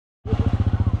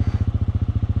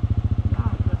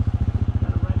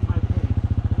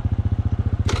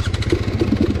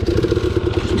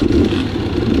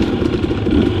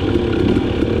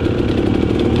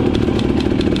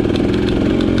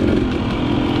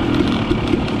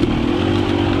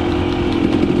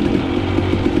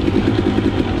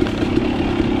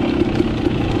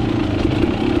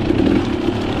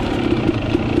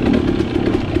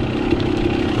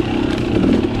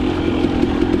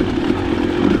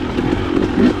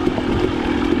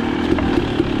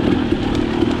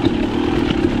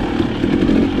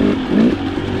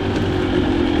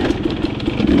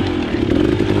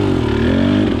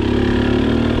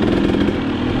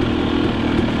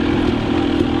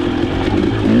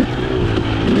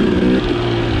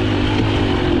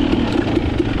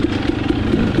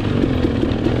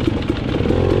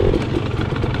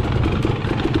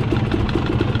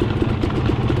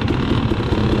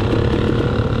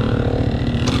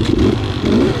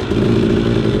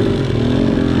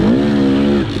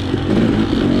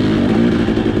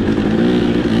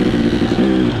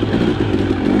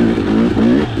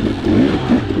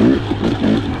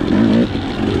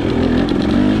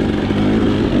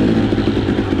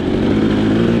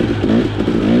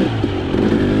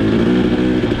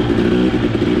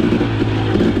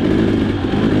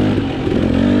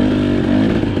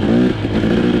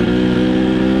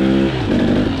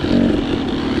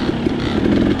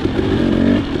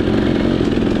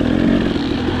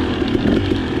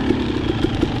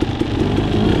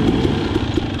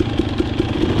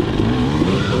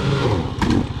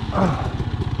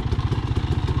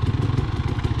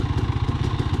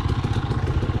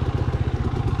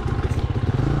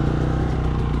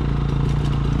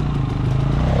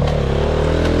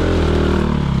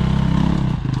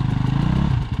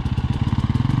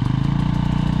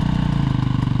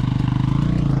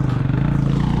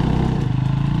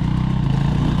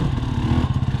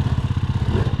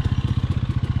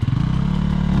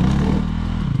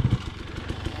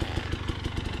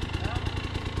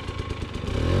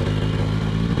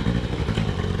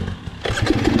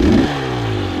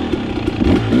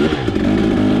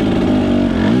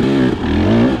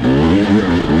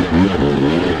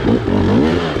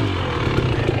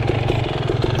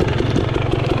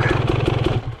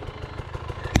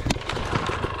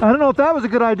I don't know if that was a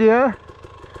good idea.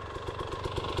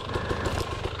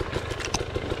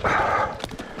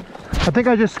 I think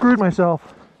I just screwed myself.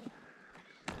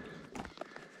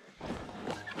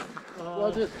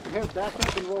 Well, just head back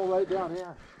up and roll right down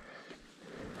here.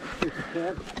 If you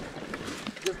can.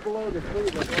 Just below the tree,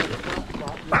 that's where the top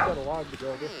spot. You've got a log to go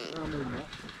over.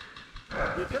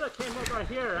 You could have came over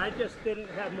here. I just didn't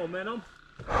have momentum.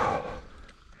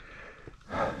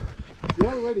 The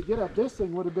only way to get up this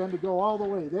thing would have been to go all the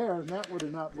way there, and that would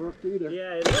have not worked either.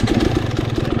 Yeah, it looked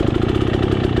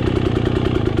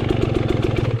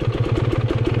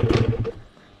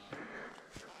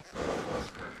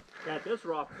yeah, this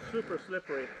rock's super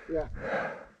slippery. Yeah.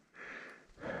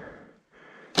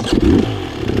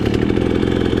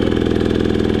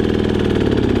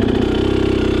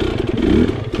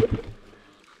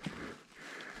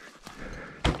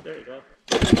 There you go.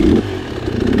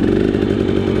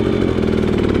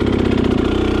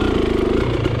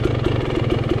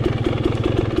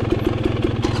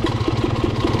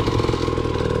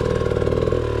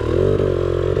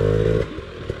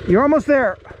 You're almost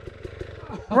there.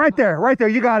 Right there,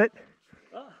 you got it.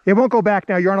 It won't go back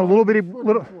now. You're on a little bitty,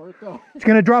 it's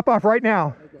going to drop off right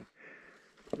now.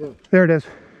 Okay. There it is.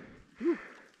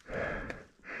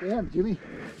 Damn, Jimmy.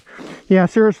 Yeah,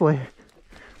 seriously.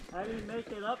 I didn't make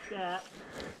it up that.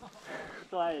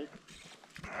 So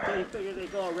they figured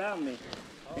they'd go around me.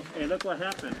 Hey, look what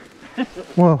happened.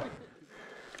 Whoa. All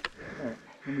right,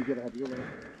 let me get out of your way.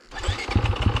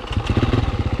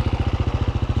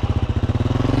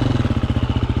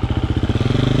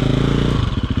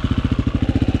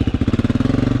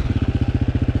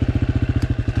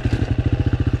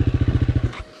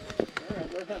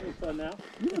 Now.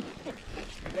 You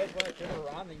guys want to turn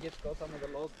around and just go some of the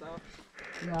low stuff?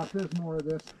 Yeah, if there's more of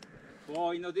this.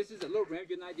 Well, you know, this is a loop. Remember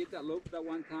you and I did that loop that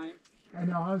one time? I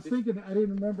know, I was thinking, I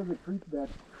didn't remember the creek bed.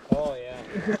 Oh, yeah.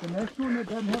 Is it the next one that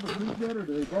doesn't have a creek bed, or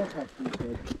do they both have creek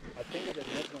bed? I think it's the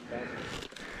next one does.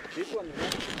 This one, if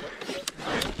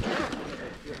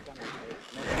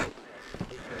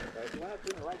you want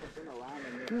to turn right and turn around.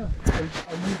 And Yeah,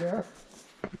 are you there?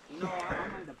 no,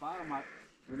 I'm on the bottom.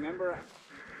 Remember?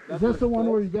 Is this the one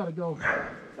where you got to go?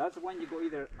 That's the one you go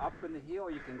either up in the hill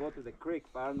or you can go to the creek,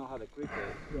 but I don't know how the creek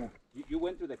is. Yeah. You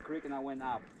went to the creek and I went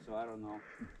up, so I don't know.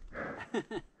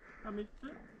 I mean,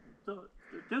 so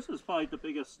this is probably the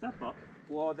biggest step up.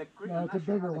 Well, the creek. Yeah, it's a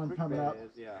bigger one coming up.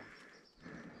 Yeah.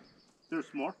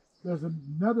 There's more. There's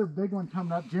another big one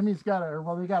coming up. Jimmy's got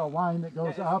they got a line that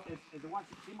goes up. It's the one,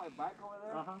 see my bike over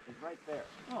there? It's right there.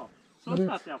 Oh, so it's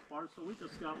not that far. So we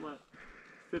just got, what,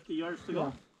 50 yards to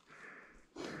go?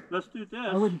 Let's do this.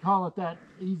 I wouldn't call it that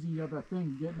easy of a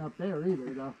thing getting up there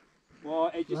either, though. Well,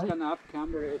 it's just kind of up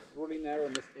camber. It's really narrow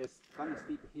and it's kind of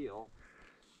steep hill.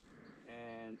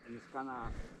 And it's kind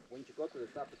of, when you go to the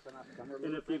top, it's kind of up camber.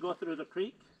 And if you go through the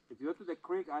creek? If you go to the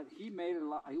creek, he made a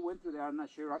lot. He went through there. I'm not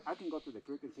sure. I can go to the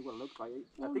creek and see what it looks like.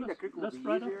 Well, I think the creek will be easier.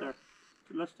 Let's right up there.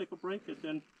 Let's take a break and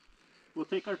then we'll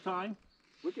take our time.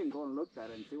 We can go and look at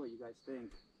it and see what you guys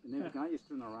think. And then we can just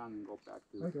turn around and go back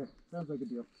to it. Okay, sounds like a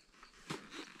deal.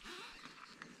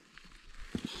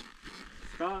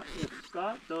 If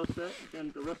Scott does it,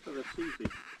 then the rest of it's easy.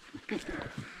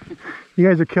 You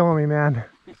guys are killing me, man.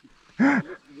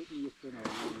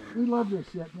 We love this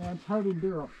shit, man. It's hard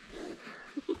enduro.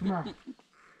 Come on.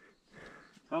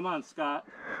 Come on, Scott.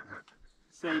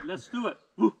 Say, let's do it.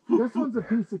 This one's a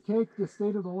piece of cake. Just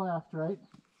stay to the left, right?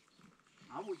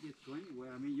 I would just go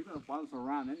anywhere. I mean, you're going to bounce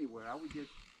around anywhere. I would just,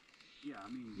 yeah, I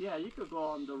mean. Yeah, you could go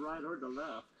on the right or the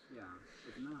left. Yeah,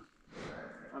 if not.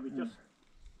 I mean, just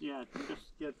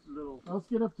get a little. Let's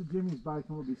get up to Jimmy's bike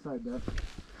and we'll decide that.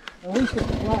 At least it's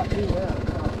flat too there.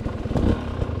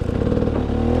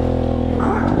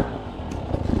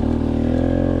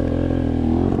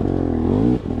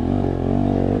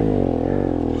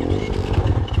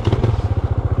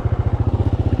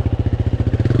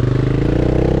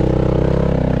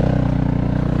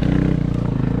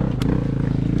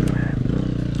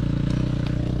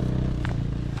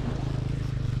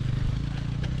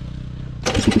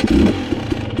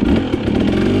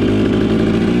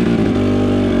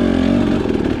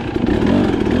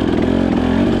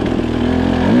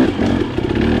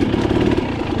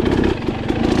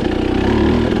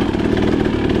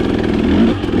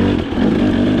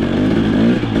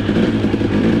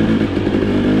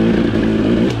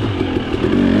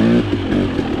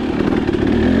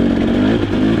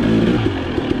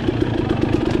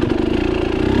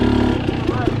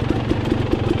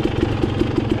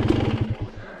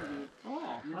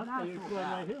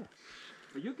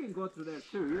 But you can go through there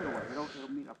too, either way.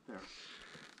 It'll meet up there.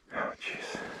 Oh,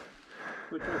 jeez.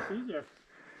 Which is easier.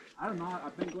 I don't know.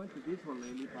 I've been going to this one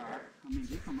lately, but I mean,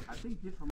 this one, I think this one